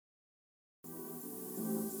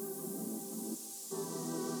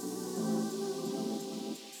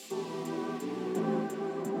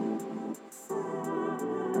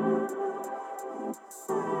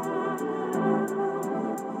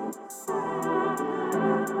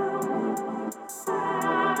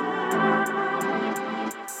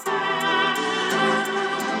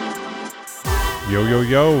Yo, yo,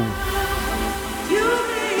 yo.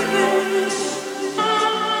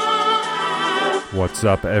 What's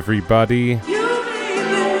up, everybody?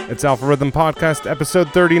 It's Alpha Rhythm Podcast, episode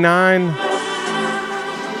 39.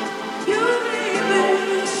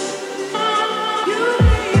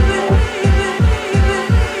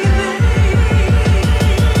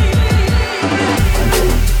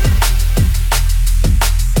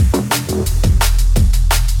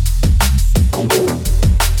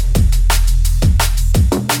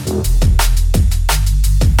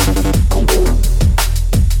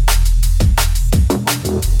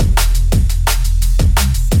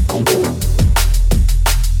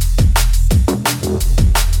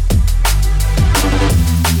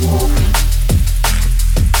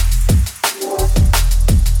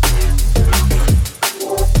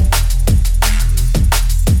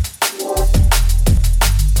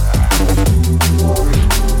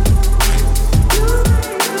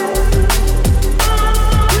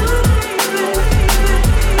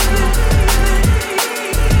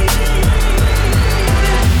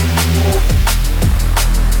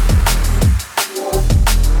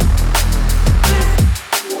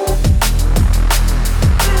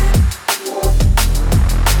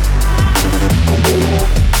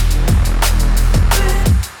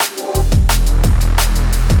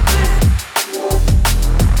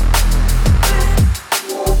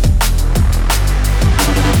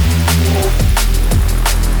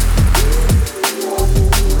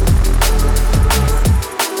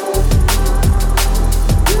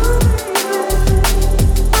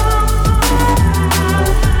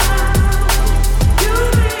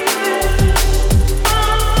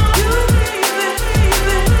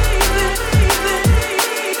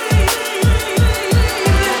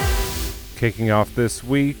 Kicking off this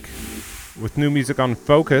week with new music on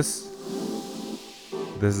Focus.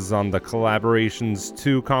 This is on the Collaborations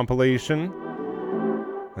 2 compilation.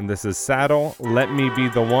 And this is Saddle, Let Me Be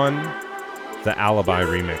the One, the Alibi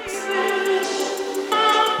remix.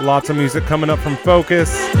 Lots of music coming up from Focus.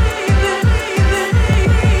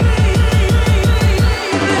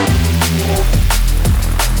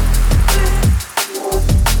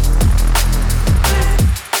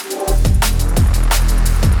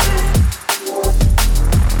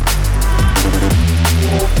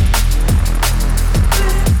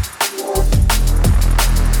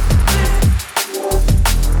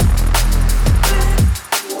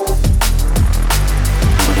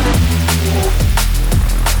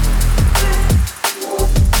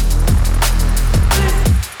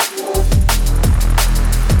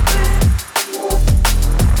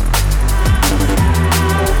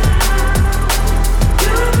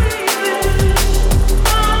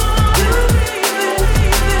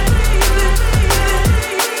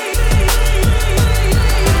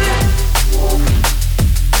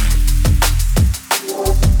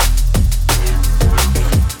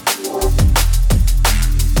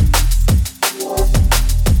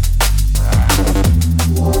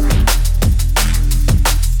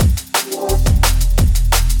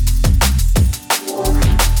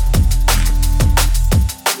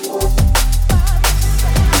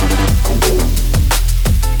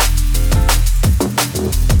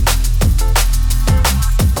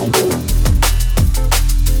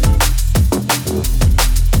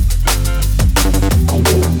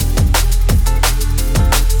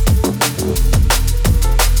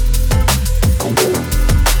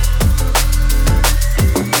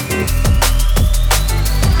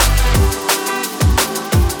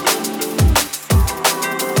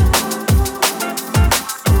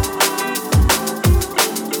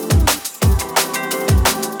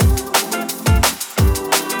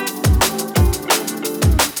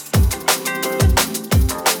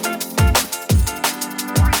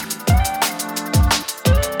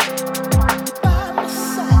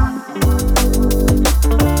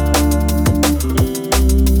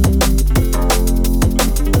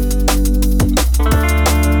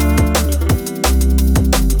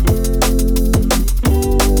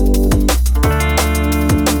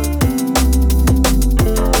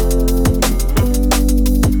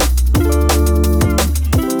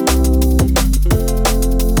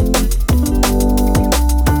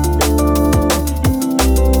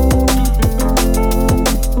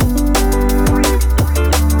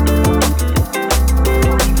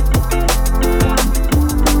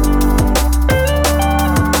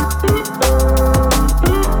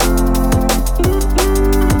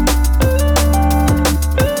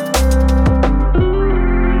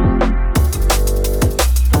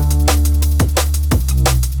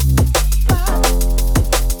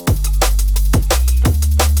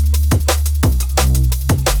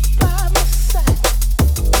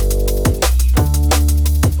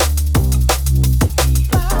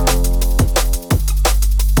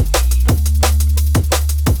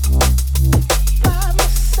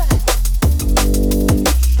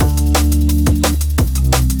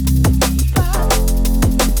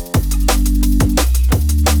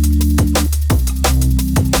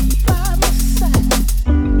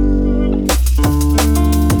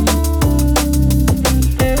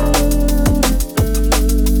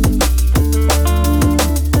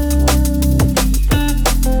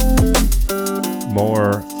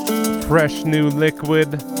 fresh new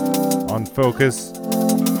liquid on Focus.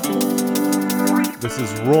 This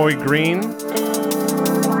is Roy Green,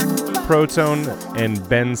 Protone, and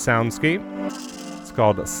Ben Soundscape. It's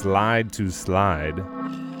called Slide to Slide.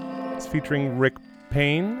 It's featuring Rick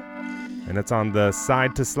Payne, and it's on the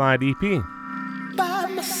Side to Slide EP. By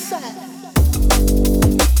my side.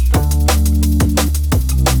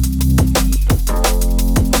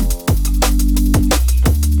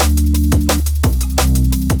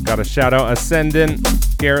 Got a shout out Ascendant,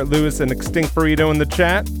 Garrett Lewis, and Extinct Burrito in the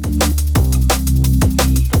chat.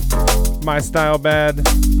 My Style Bad.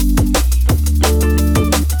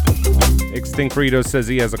 Extinct Burrito says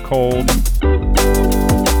he has a cold.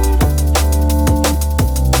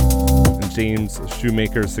 And James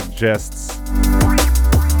Shoemaker suggests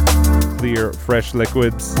clear, fresh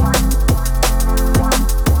liquids.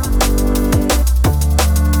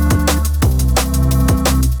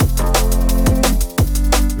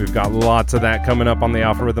 We've got lots of that coming up on the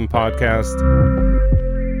Alpha Rhythm podcast.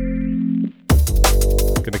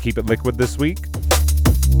 Gonna keep it liquid this week.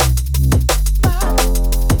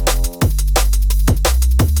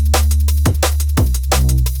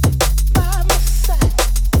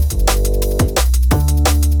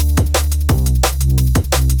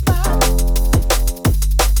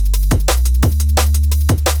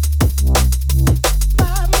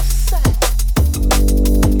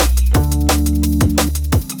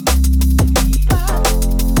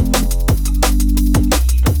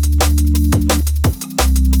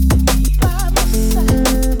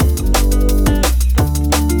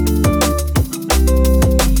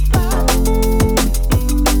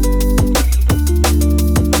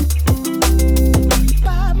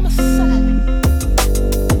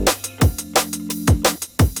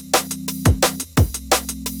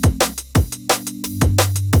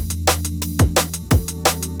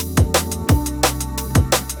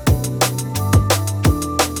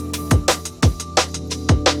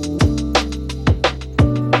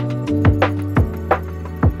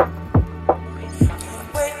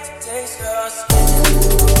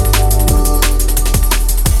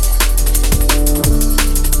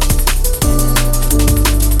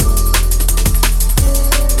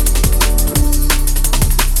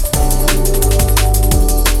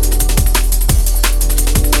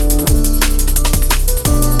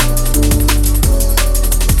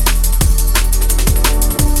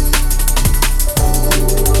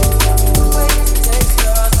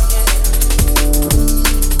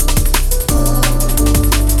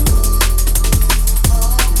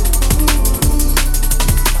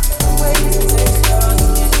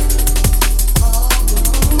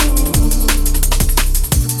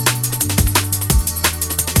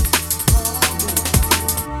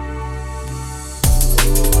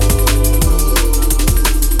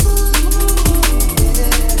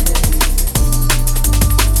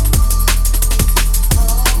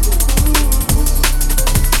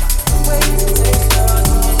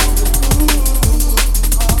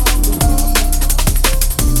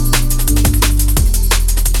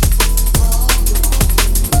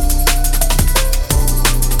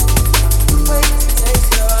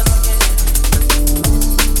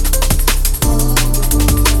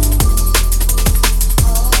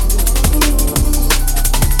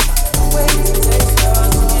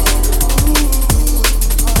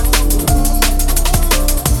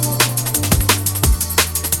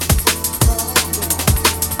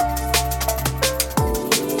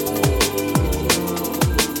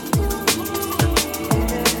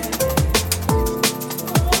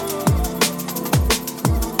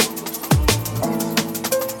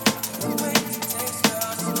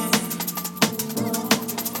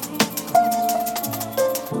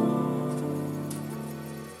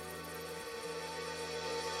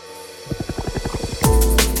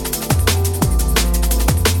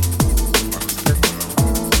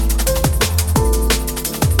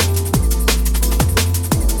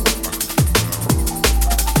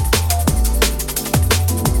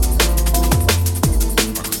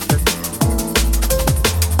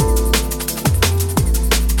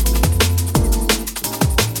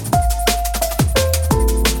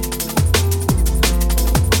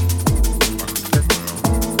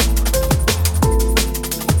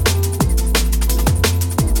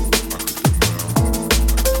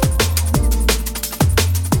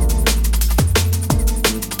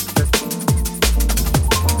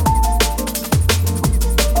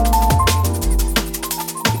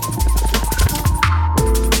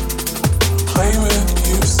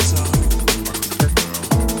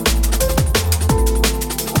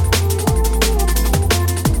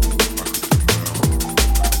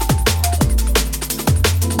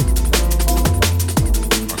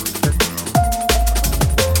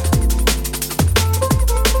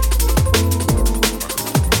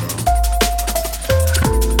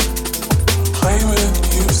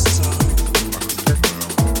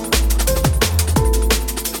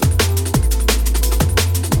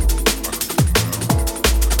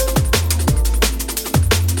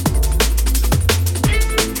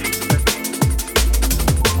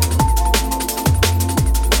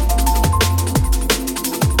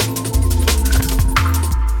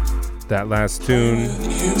 last tune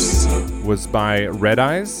was by Red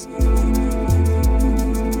Eyes.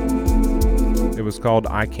 It was called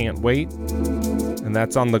I Can't Wait, and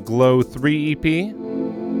that's on the Glow 3 EP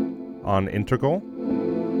on Integral.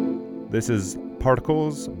 This is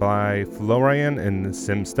Particles by Florian and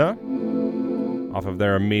Simsta off of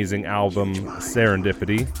their amazing album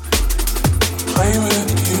Serendipity. Play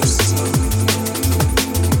with you.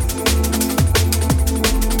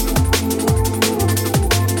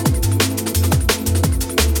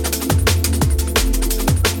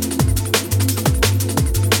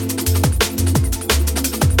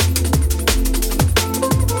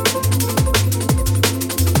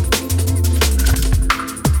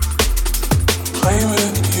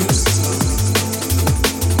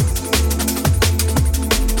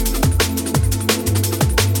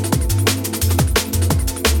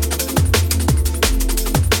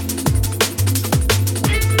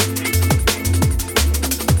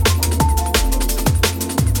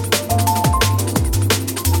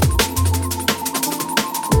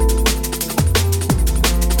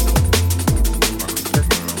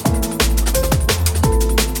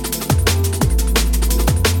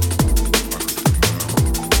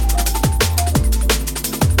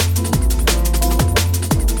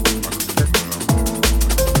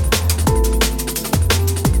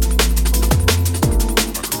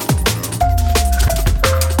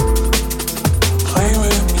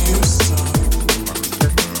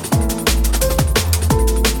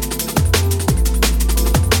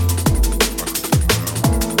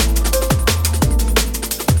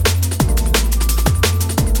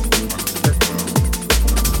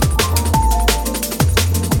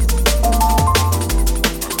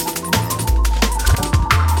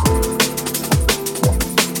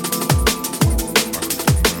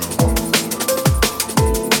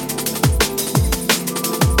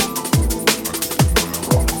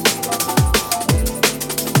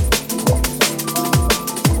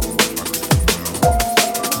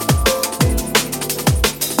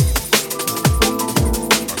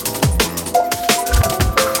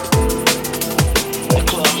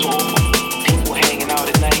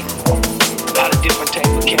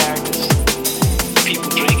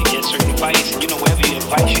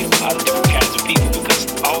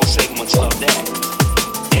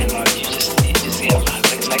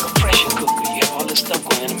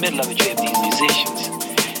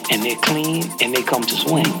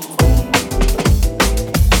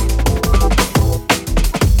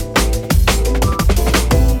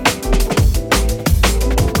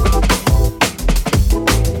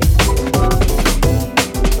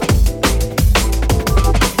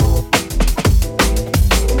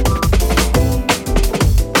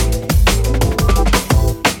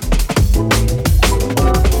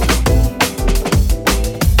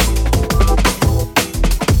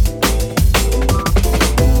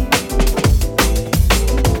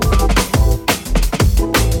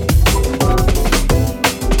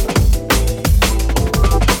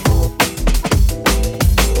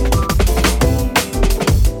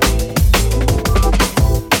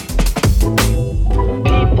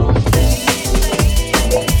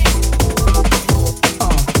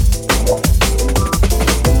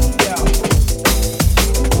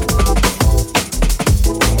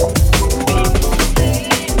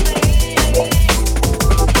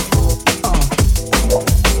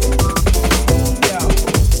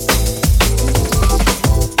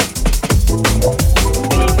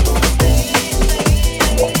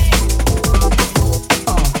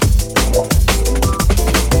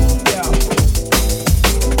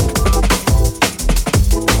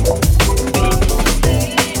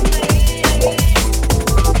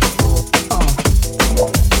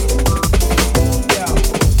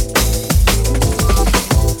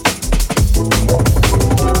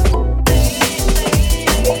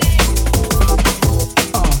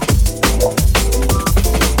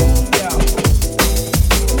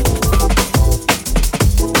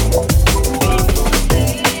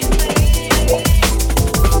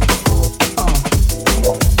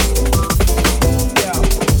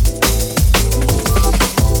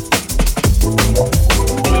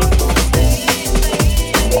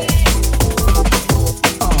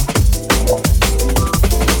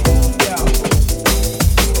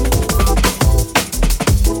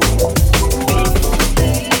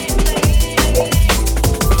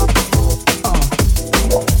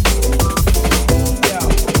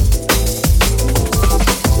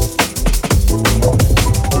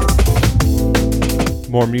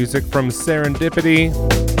 More music from Serendipity,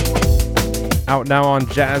 out now on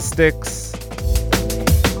Jazz Sticks.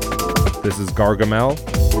 This is Gargamel.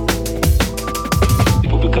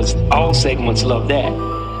 Because all segments love that.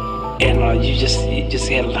 and you just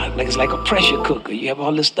had a lot, like it's like a pressure cooker. You have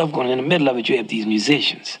all this stuff going on. In the middle of it. You have these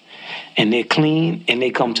musicians, and they're clean, and they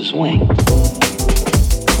come to swing.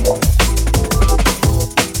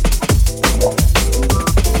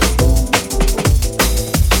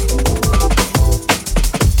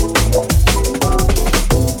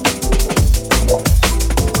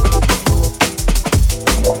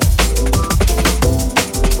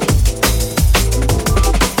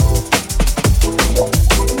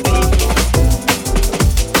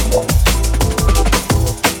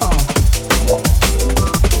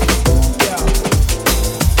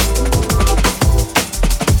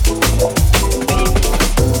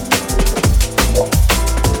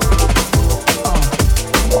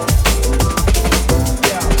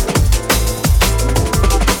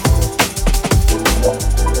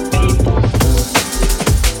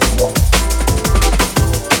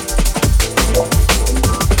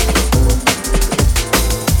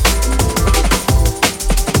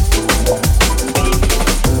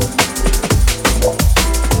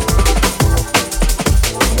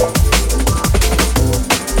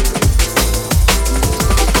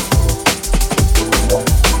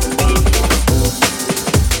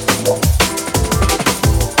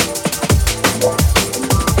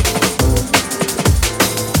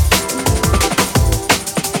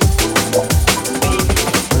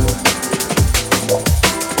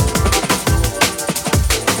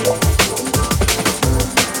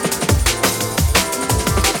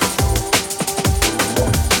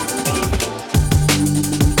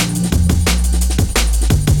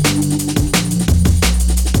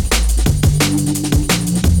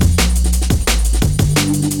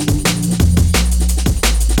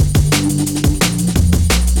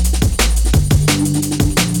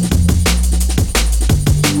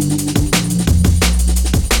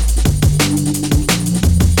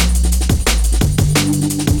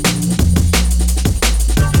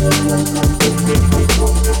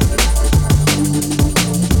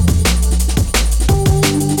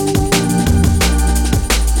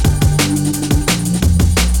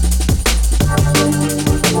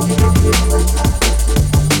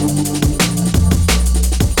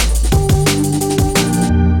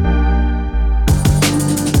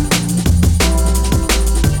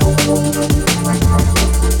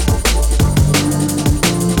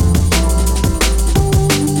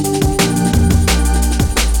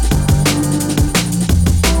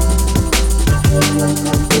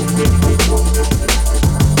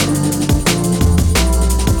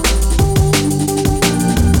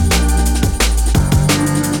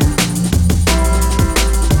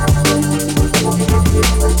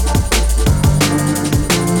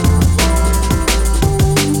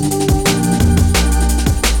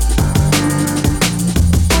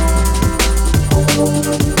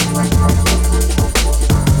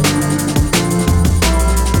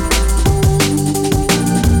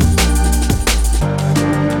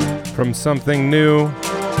 From something new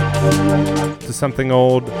to something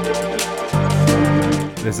old,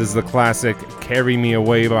 this is the classic Carry Me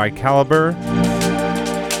Away by Caliber.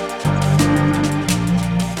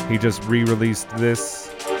 He just re-released this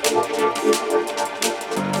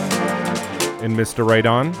in Mr. Right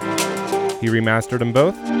On. He remastered them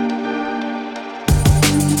both.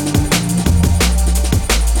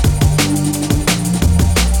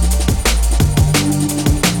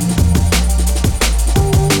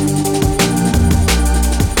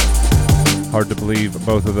 Hard to believe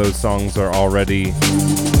both of those songs are already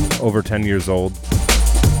over 10 years old.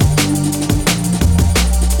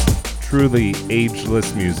 Truly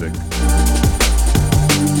ageless music.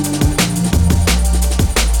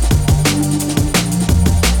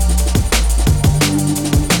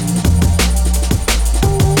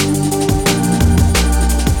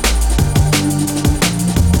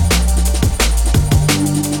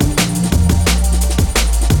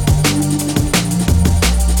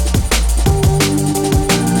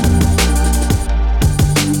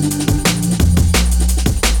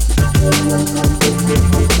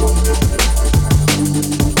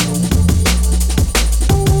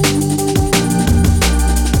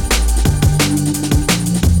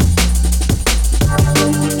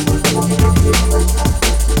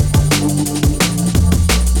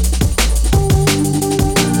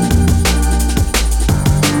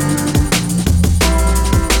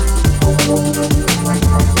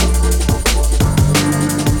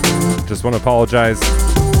 Just want to apologize.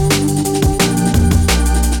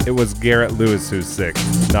 It was Garrett Lewis who's sick,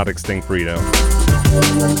 not Extinct Burrito.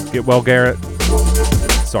 Get well, Garrett.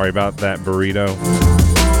 Sorry about that burrito.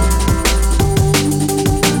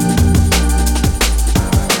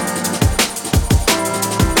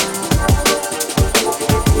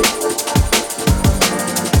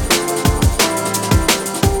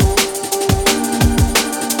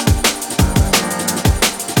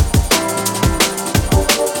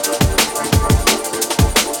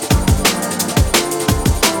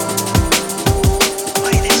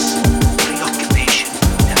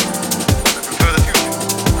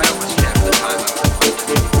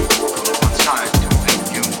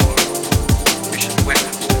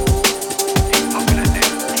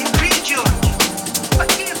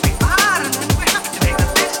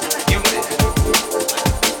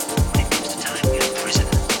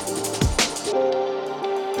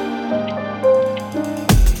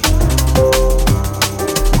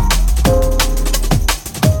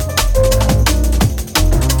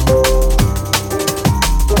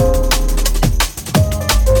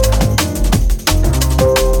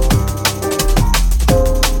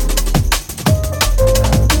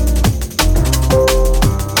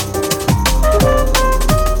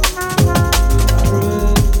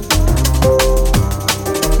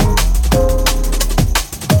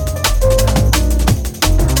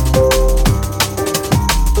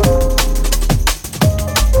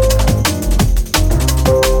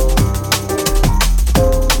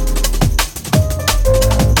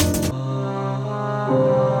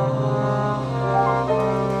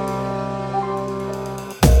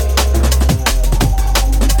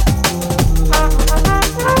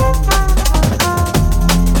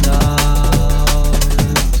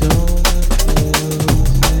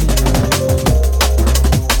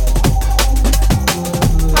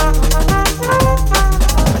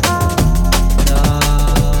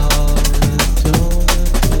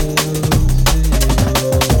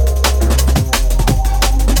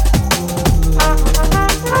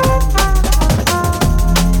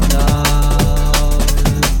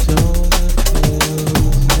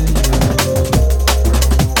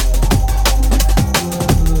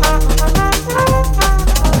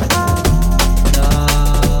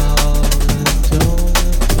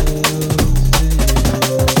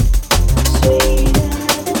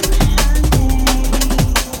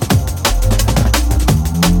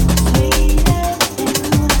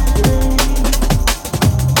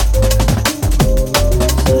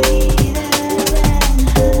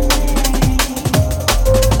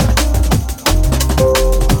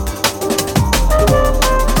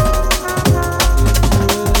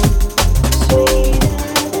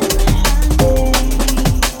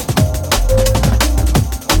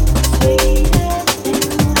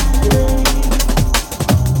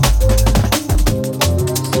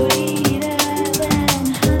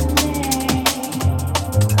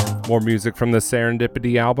 More music from the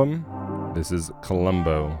Serendipity album. This is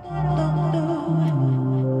Columbo.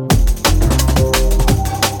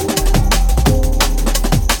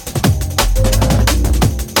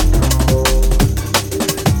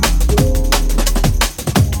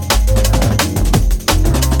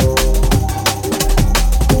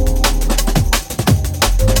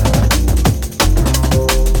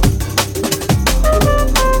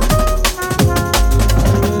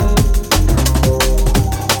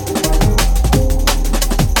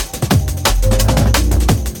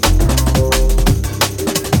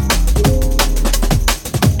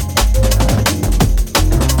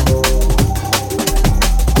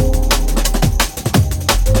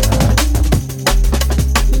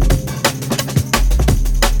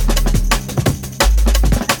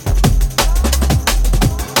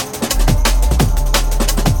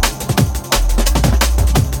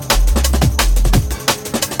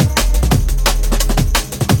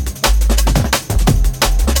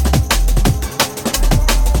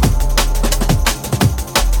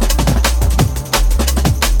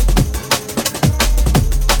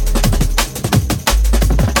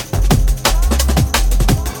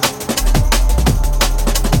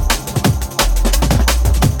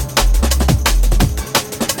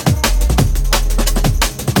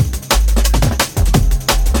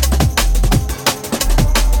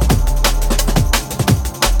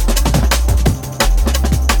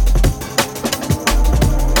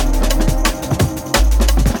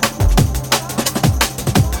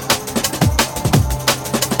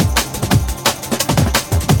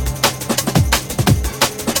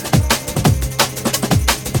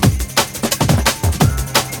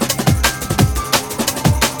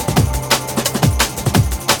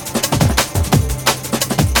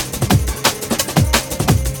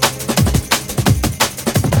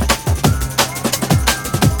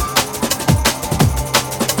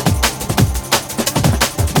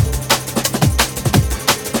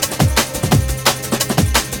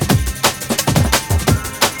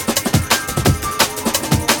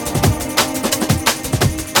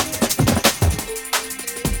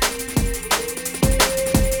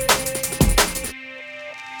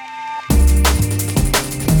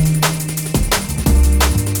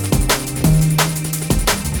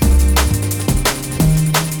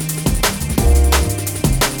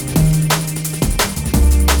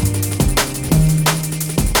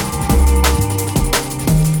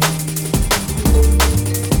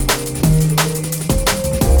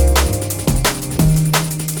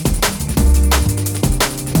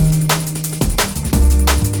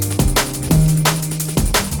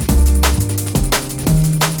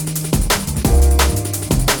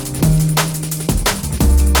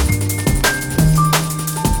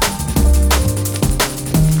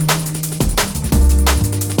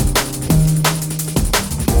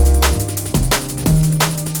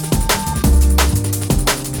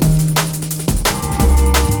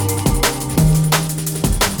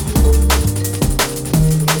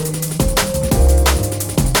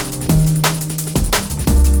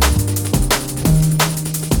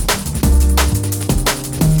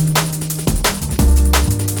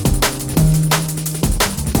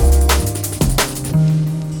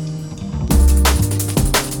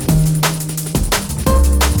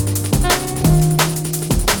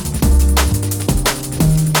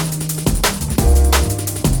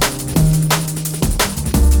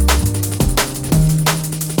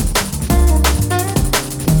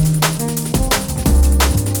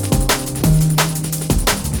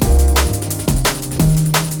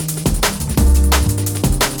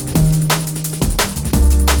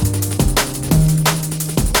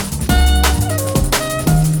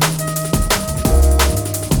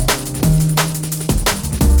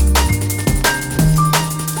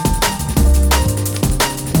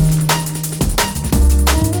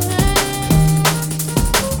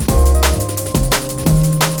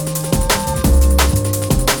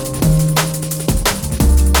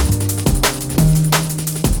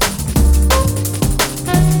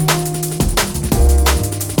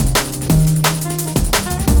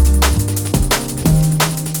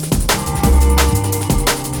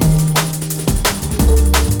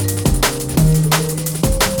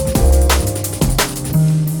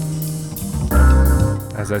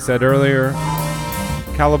 As I said earlier,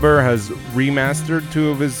 Caliber has remastered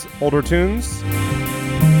 2 of his older tunes.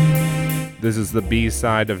 This is the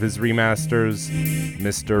B-side of his remasters,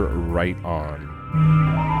 Mr. Right On.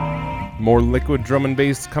 More liquid drum and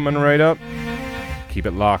bass coming right up. Keep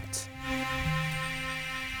it locked.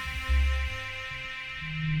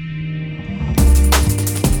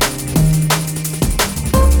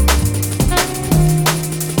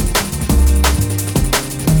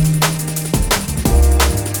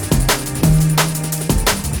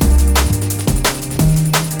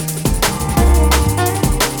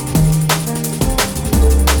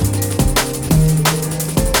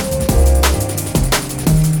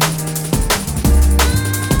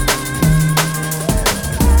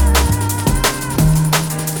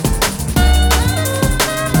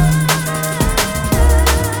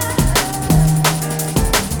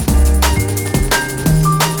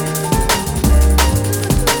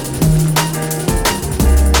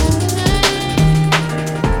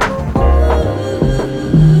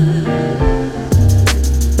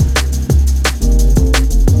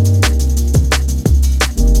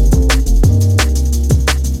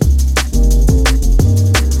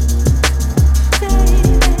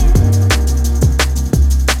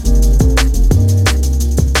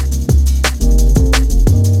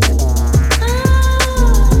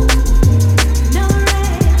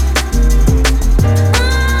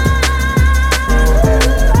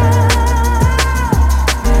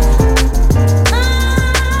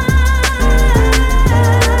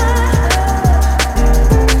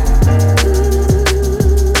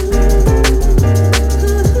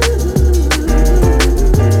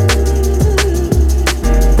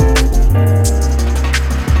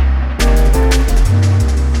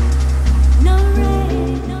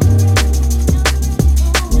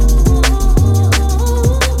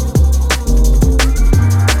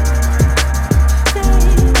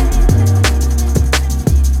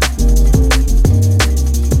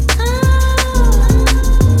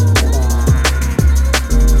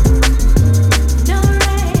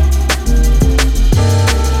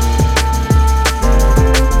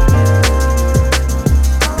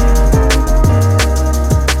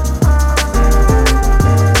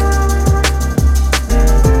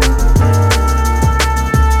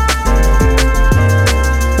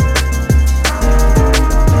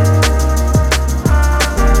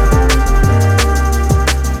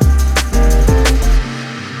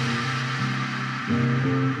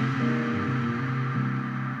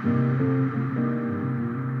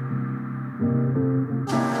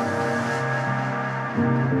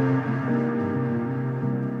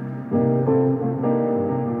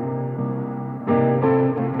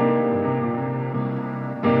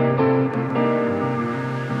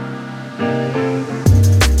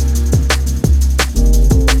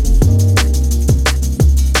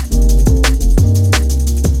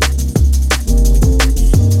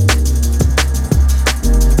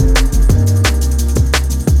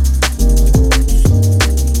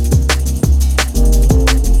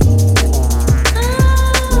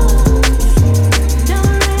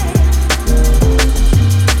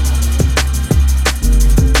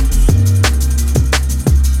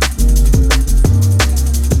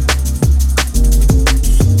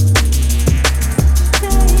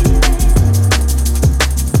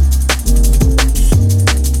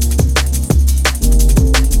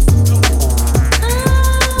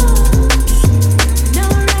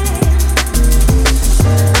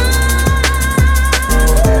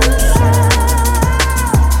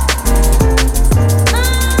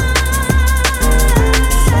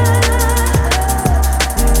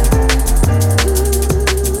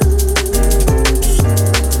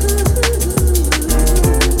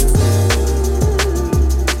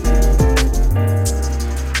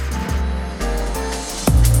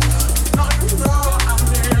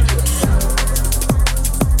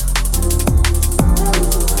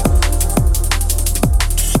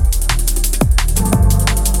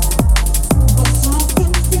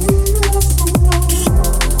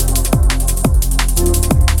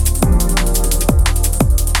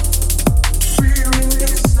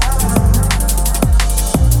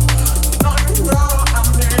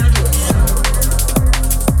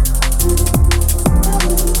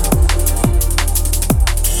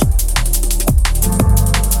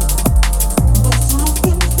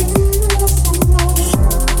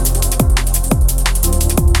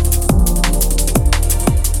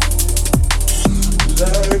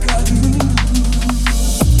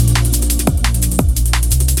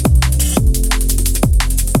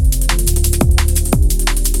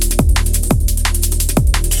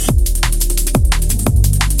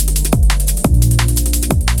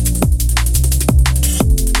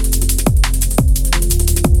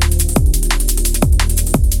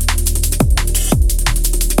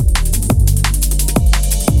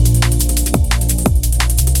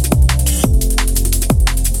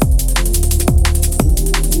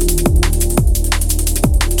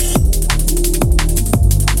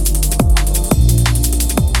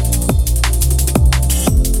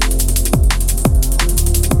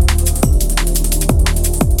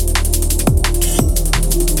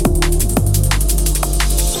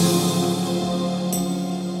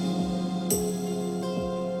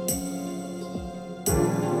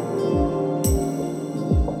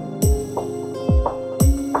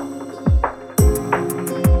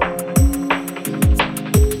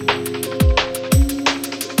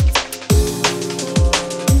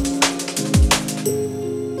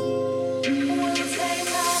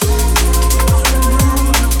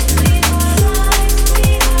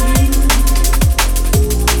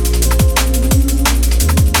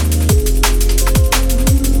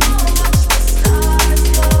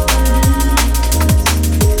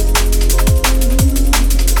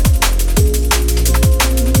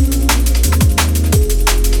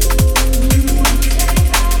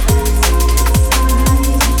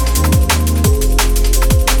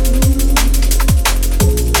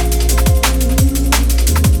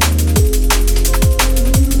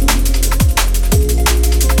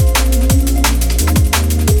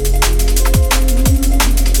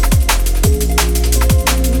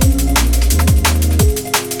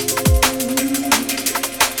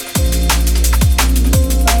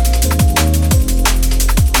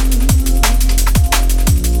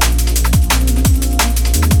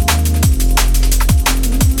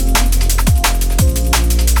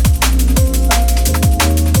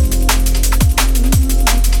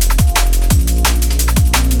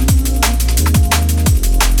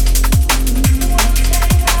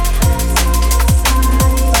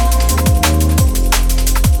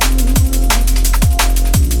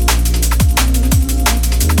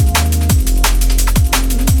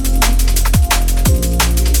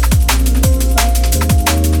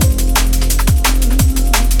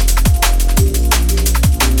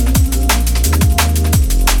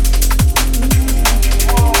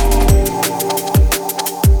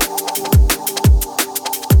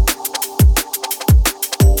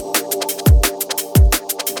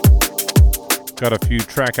 Got a few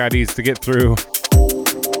track IDs to get through.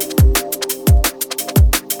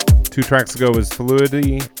 2 tracks ago was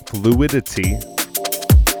Fluidity.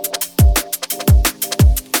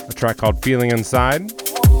 A track called Feeling Inside,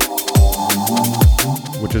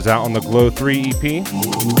 which is out on the Glow 3 EP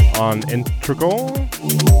on Integral,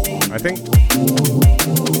 I think.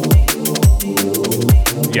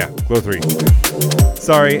 Yeah, Glow 3.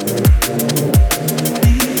 Sorry.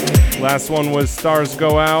 Last one was Stars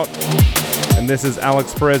Go Out, and this is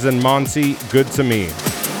Alex Perez and Monty, Good to Me.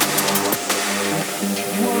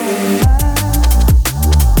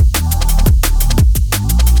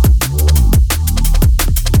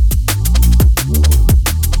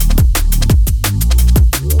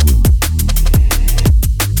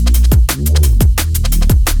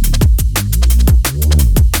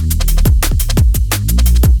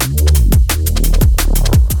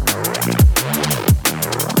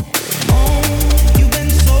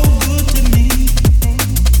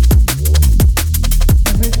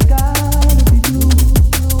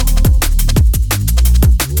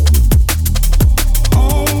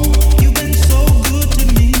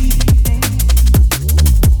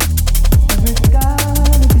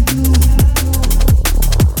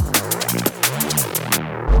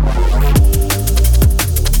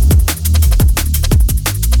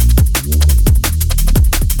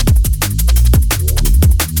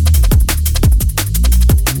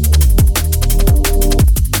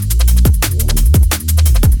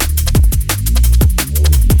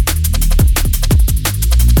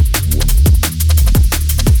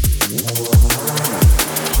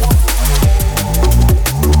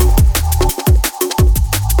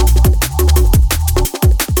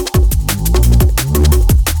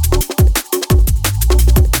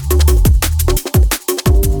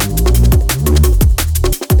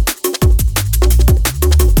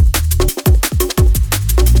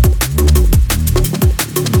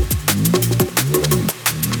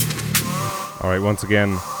 Once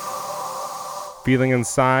again, Feeling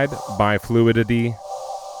Inside by Fluidity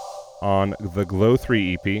on the Glow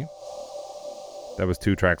 3 EP. That was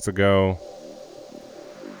 2 tracks ago.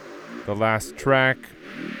 The last track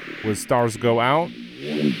was Stars Go Out.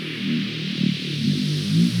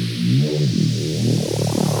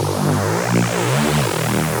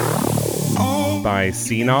 By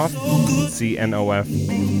Cnof, C-N-O-F.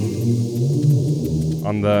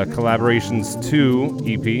 On the Collaborations 2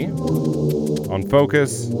 EP on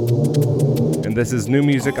Focus. And this is new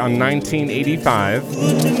music on 1985,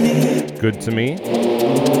 Good to Me,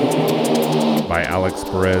 by Alex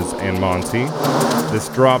Perez and Monty. This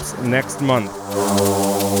drops next month.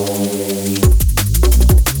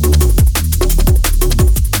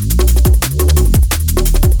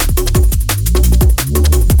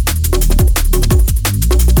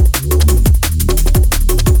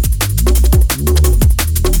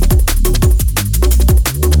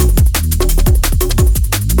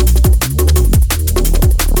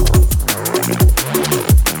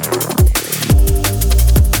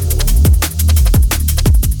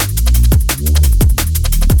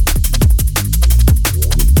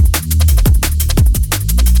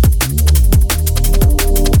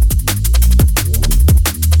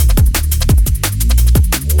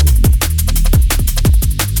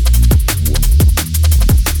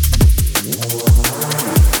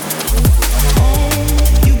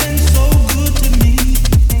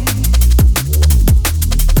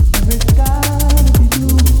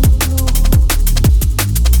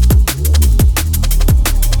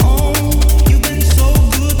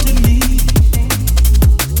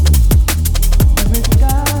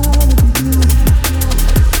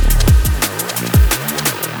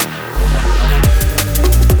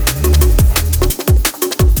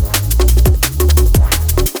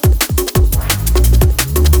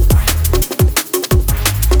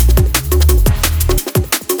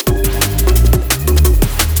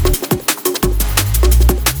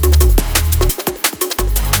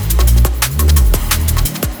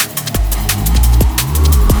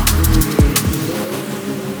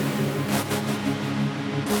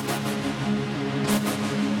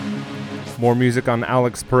 More music on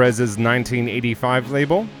Alex Perez's 1985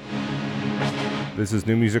 label. This is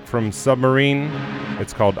new music from Submarine.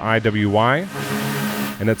 It's called IWY,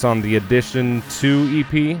 and it's on the Edition 2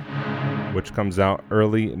 EP, which comes out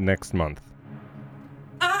early next month.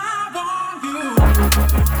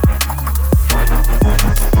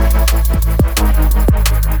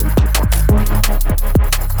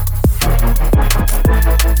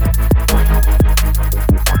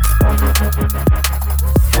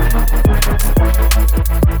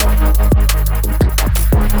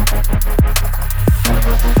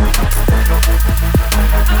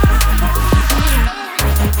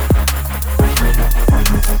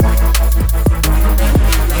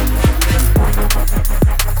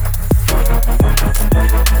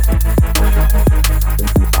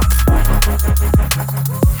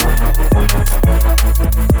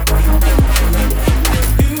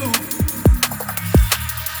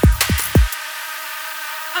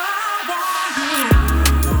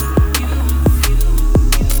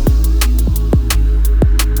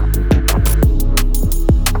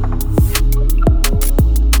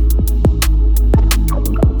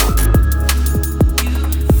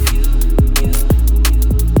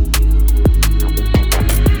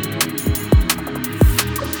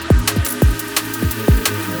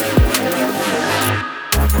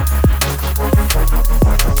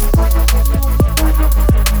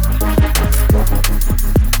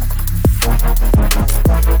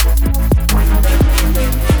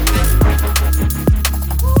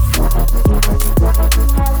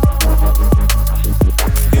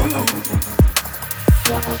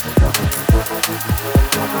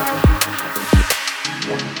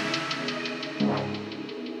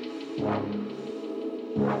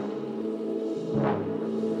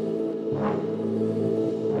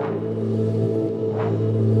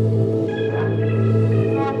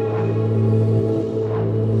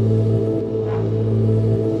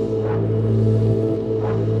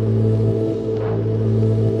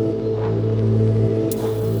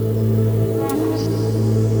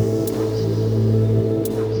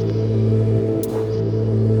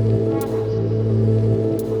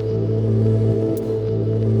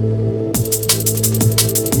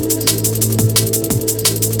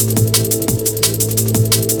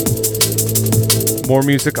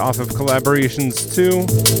 music off of Collaborations 2,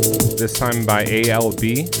 this time by ALB.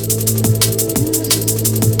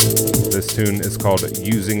 This tune is called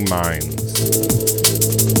Using Minds.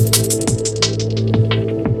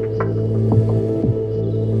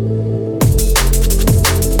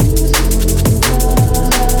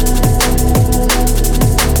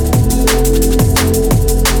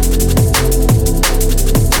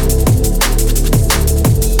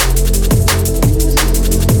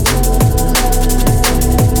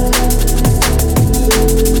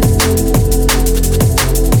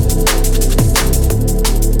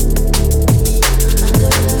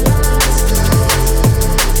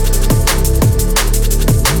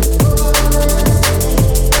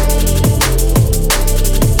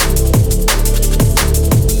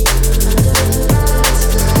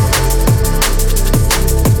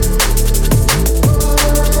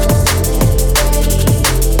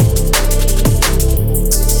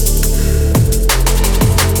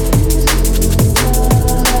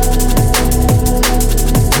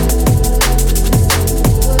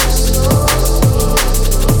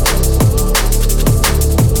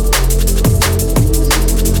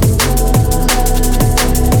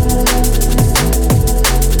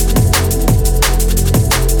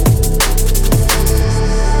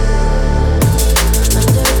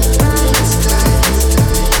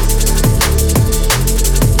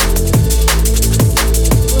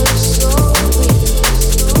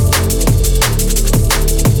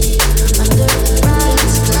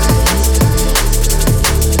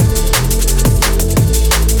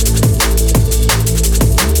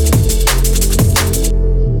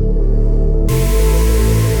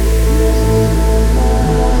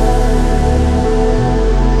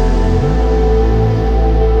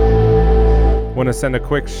 Want to send a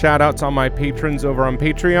quick shout out to all my patrons over on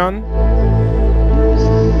Patreon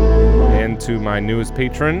and to my newest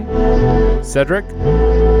patron, Cedric.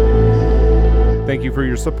 Thank you for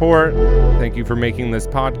your support. Thank you for making this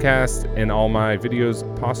podcast and all my videos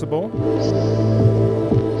possible.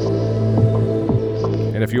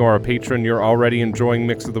 And if you are a patron, you're already enjoying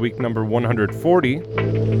Mix of the Week number 140.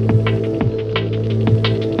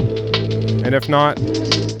 And if not,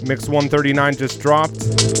 Mix 139 just dropped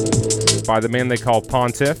by the man they call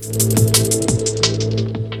Pontiff.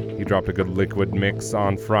 He dropped a good liquid mix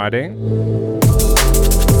on Friday.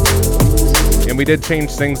 And we did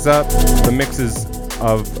change things up. The mixes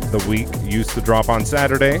of the week used to drop on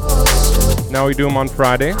Saturday. Now we do them on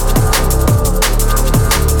Friday.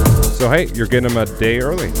 So hey, you're getting them a day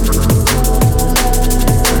early.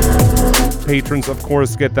 Patrons, of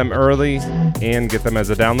course, get them early and get them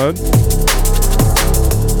as a download.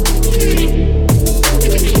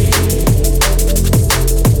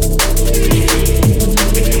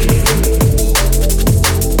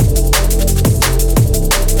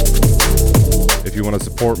 If you want to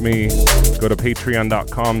support me, go to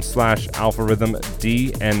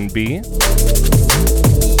patreon.com/alpharhythmdnb.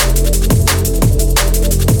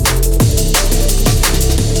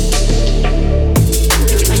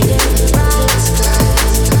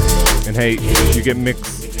 And hey, you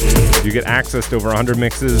get access to over 100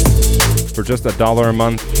 mixes for just $1 a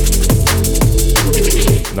month.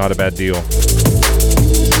 Not a bad deal.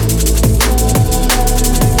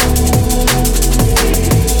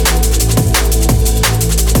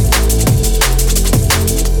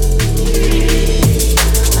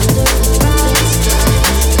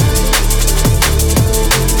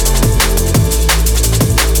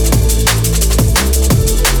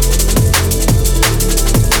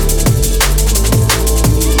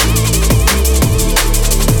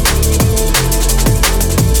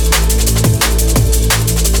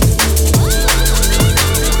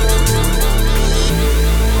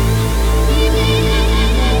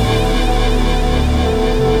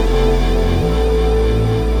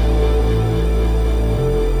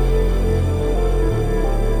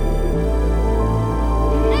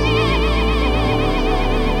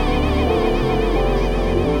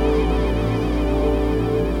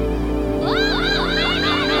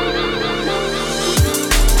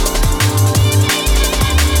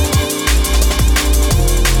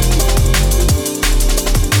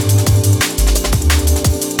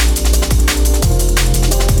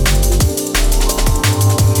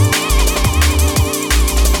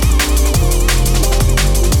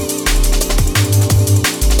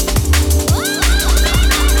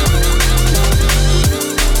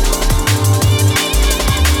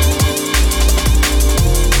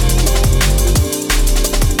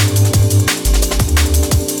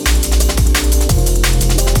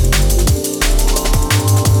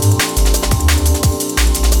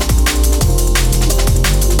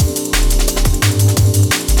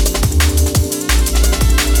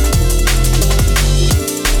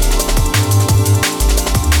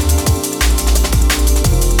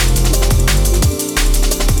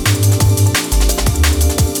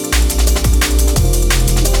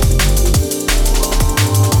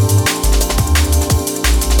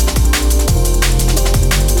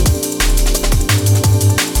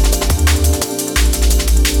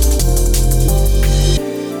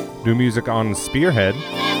 New music on Spearhead.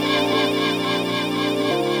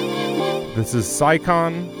 This is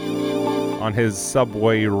Psycon on his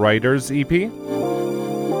Subway Riders EP.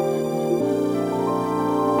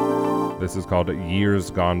 This is called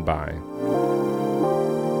Years Gone By.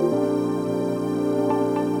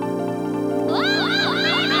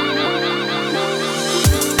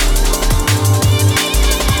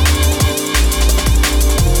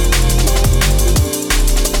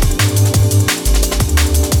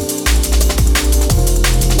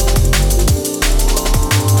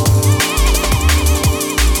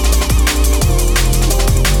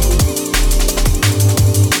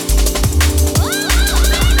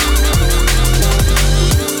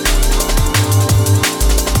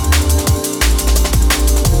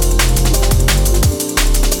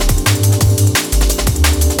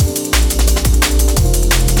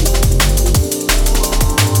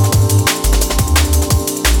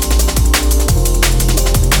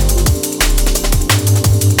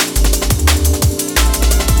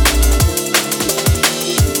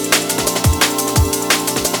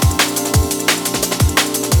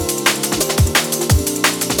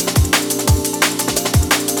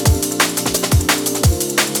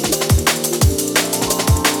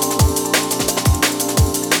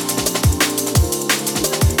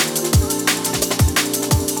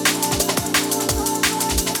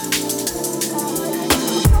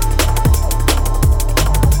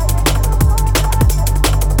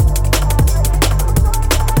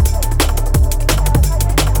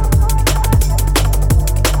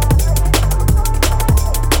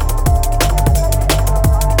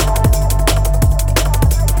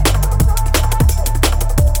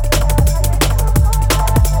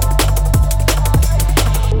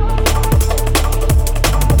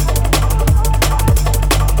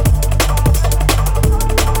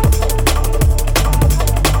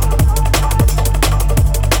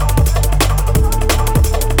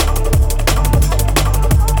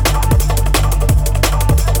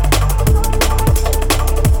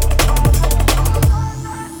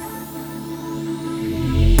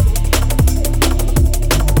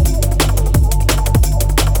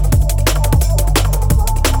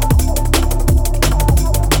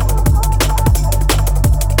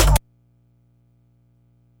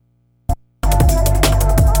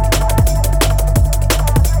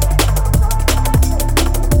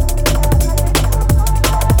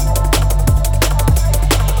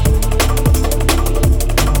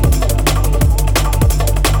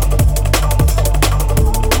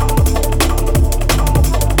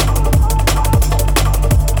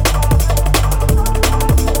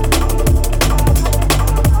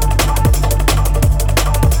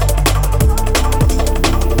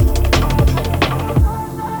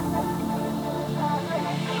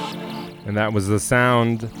 And that was the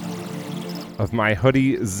sound of my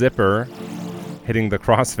hoodie zipper hitting the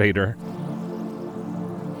crossfader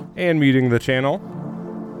and muting the channel.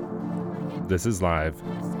 This is live.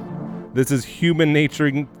 This is Human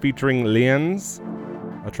Nature featuring Liens,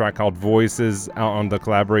 a track called Voices, out on the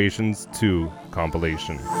Collaborations 2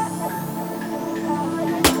 compilation.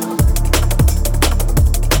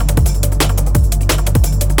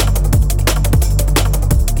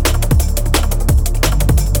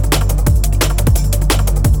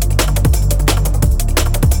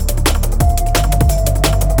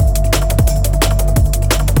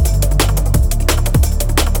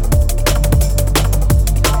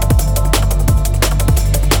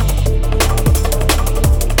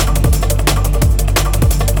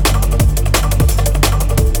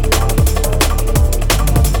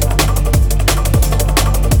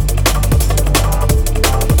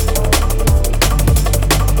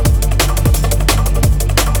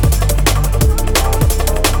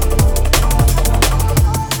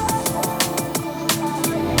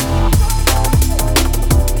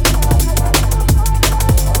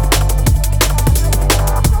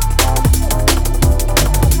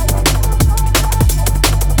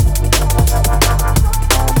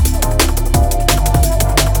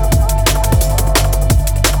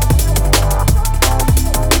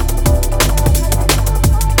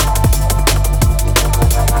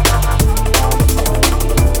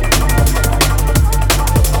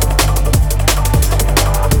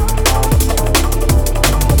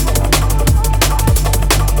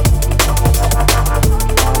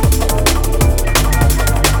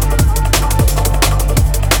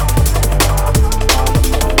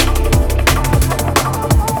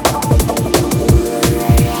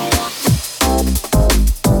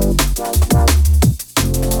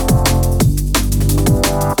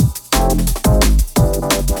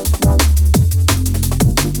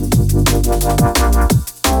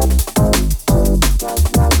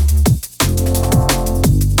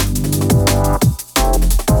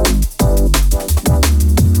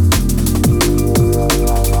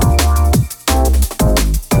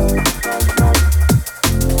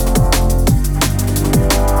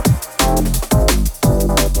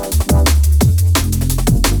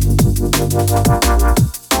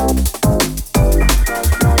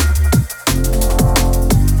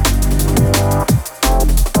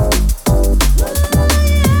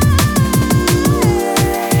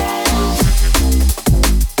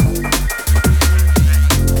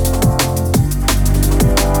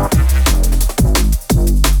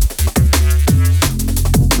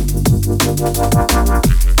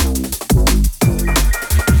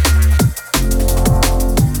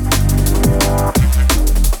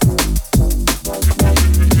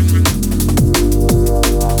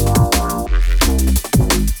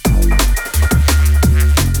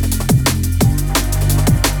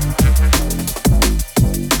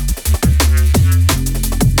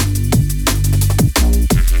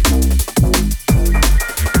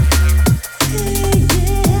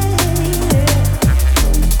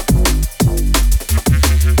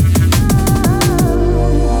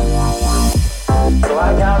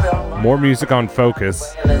 more music on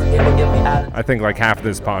Focus. I think like half of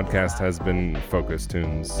this podcast has been Focus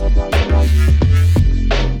tunes.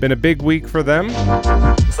 Been a big week for them.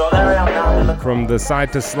 From the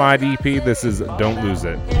Side to Slide EP, this is Don't Lose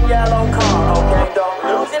It. Yellow card, okay? Don't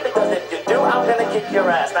lose it, because if you do, I'm gonna kick your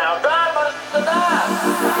ass. Now drive us to die.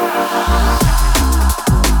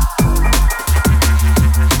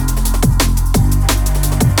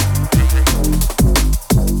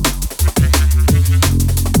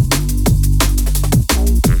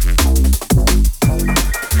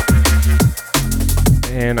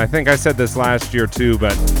 And I think I said this last year too,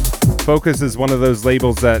 but Focus is one of those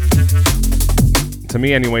labels that, to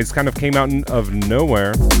me anyways, kind of came out of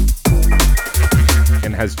nowhere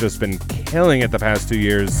and has just been killing it the past 2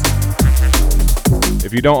 years.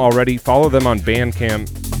 If you don't already, follow them on Bandcamp.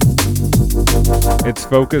 It's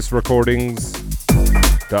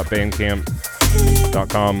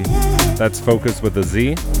focusrecordings.bandcamp.com. That's Focus with a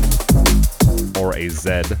Z, or a Z,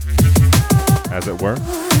 as it were.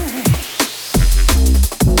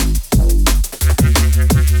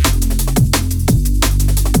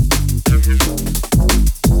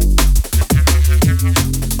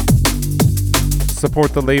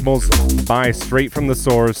 Support the labels, buy straight from the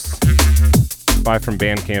source, buy from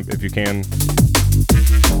Bandcamp if you can.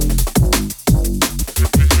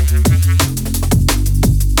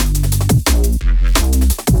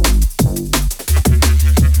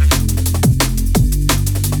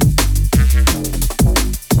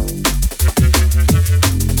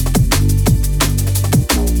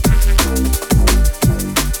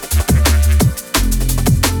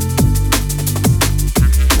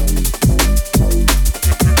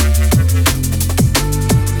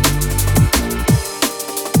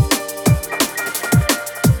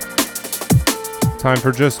 Time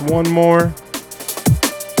for just one more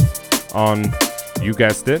on, you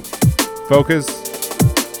guessed it, Focus.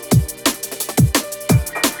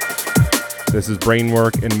 This is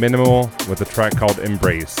Brainwork and Minimal with a track called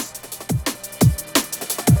Embrace.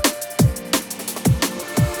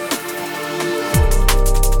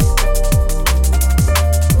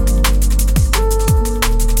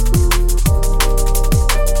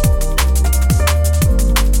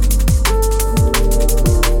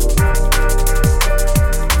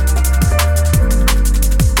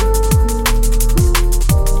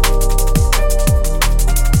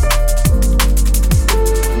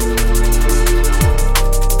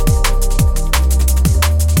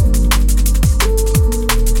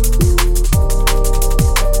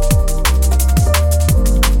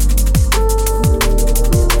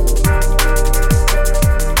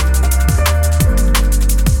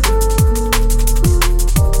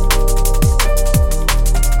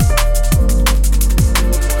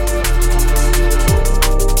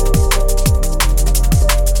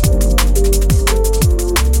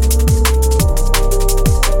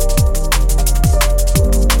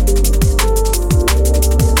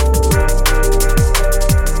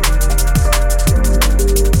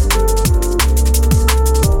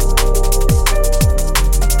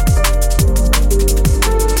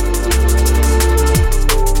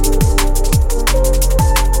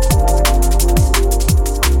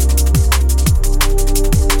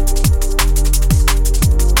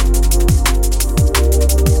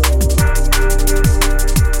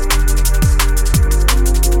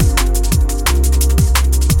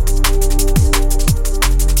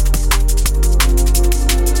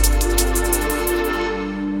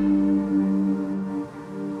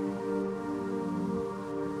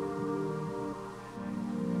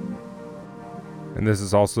 And this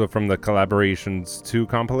is also from the Collaborations 2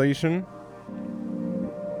 compilation.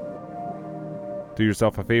 Do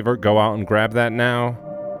yourself a favor, go out and grab that now.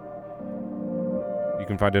 You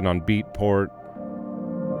can find it on Beatport,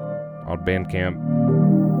 on Bandcamp.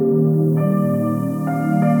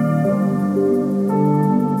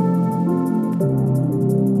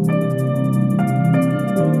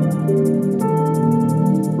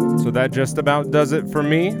 So that just about does it for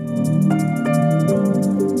me.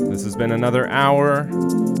 This has been another hour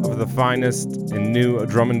of the finest in new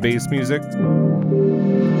drum and bass music.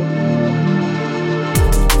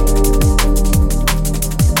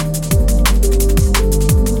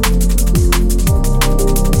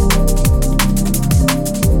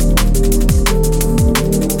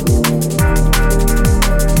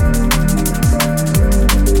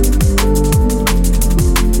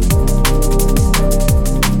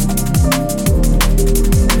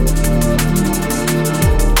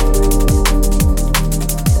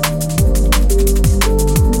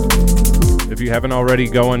 Haven't already,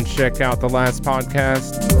 go and check out the last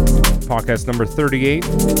podcast number 38.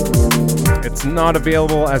 It's not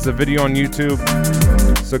available as a video on YouTube,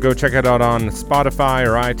 So go check it out on Spotify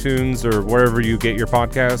or iTunes or wherever you get your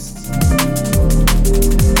podcasts.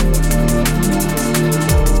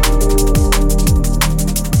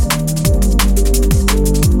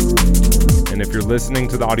 And if you're listening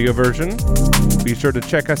to the audio version, be sure to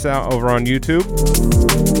check us out over on YouTube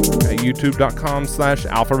at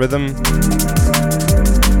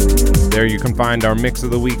youtube.com/alpharhythm. There you can find our Mix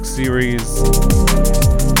of the Week series.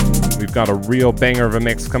 We've got a real banger of a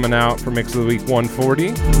mix coming out for Mix of the Week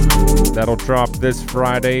 140. That'll drop this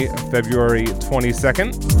Friday, February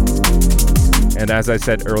 22nd. And as I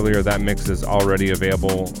said earlier, that mix is already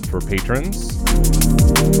available for patrons.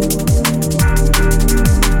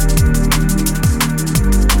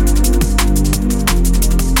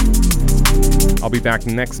 I'll be back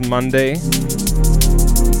next Monday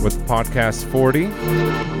with Podcast 40.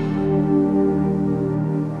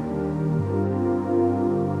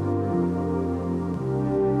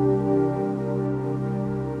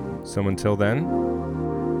 So until then,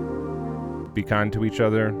 be kind to each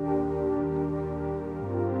other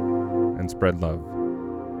and spread love.